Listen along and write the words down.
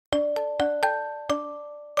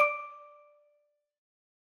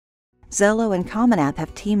Xello and Common App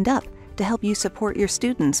have teamed up to help you support your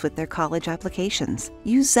students with their college applications.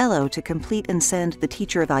 Use Xello to complete and send the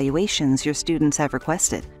teacher evaluations your students have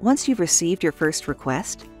requested. Once you've received your first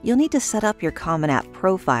request, you'll need to set up your Common App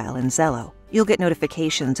profile in Xello. You'll get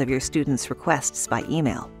notifications of your students' requests by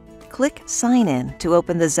email. Click Sign In to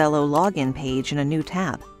open the Xello login page in a new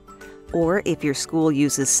tab. Or if your school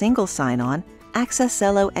uses single sign-on, access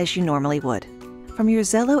Xello as you normally would. From your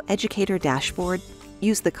Xello Educator dashboard,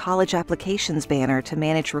 use the College Applications banner to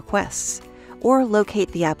manage requests, or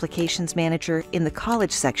locate the Applications Manager in the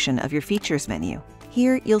College section of your Features menu.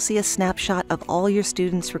 Here, you'll see a snapshot of all your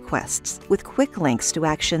students' requests, with quick links to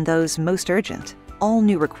action those most urgent. All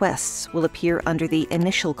new requests will appear under the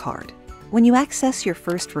Initial card. When you access your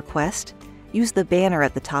first request, use the banner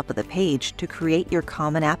at the top of the page to create your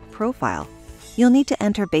Common App profile. You'll need to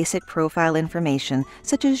enter basic profile information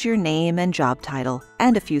such as your name and job title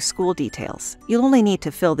and a few school details. You'll only need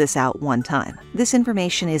to fill this out one time. This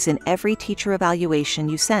information is in every teacher evaluation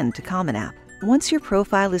you send to Common App. Once your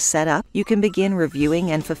profile is set up, you can begin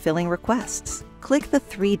reviewing and fulfilling requests. Click the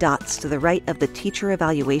 3 dots to the right of the teacher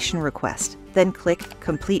evaluation request, then click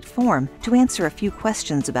Complete Form to answer a few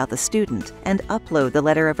questions about the student and upload the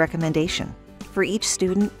letter of recommendation. For each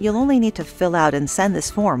student, you'll only need to fill out and send this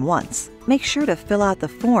form once. Make sure to fill out the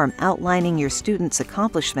form outlining your student's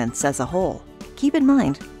accomplishments as a whole. Keep in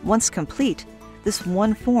mind, once complete, this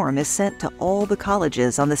one form is sent to all the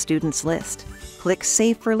colleges on the student's list. Click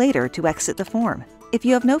Save for Later to exit the form. If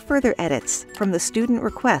you have no further edits from the student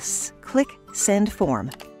requests, click Send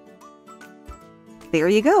Form. There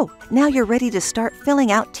you go! Now you're ready to start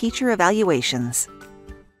filling out teacher evaluations.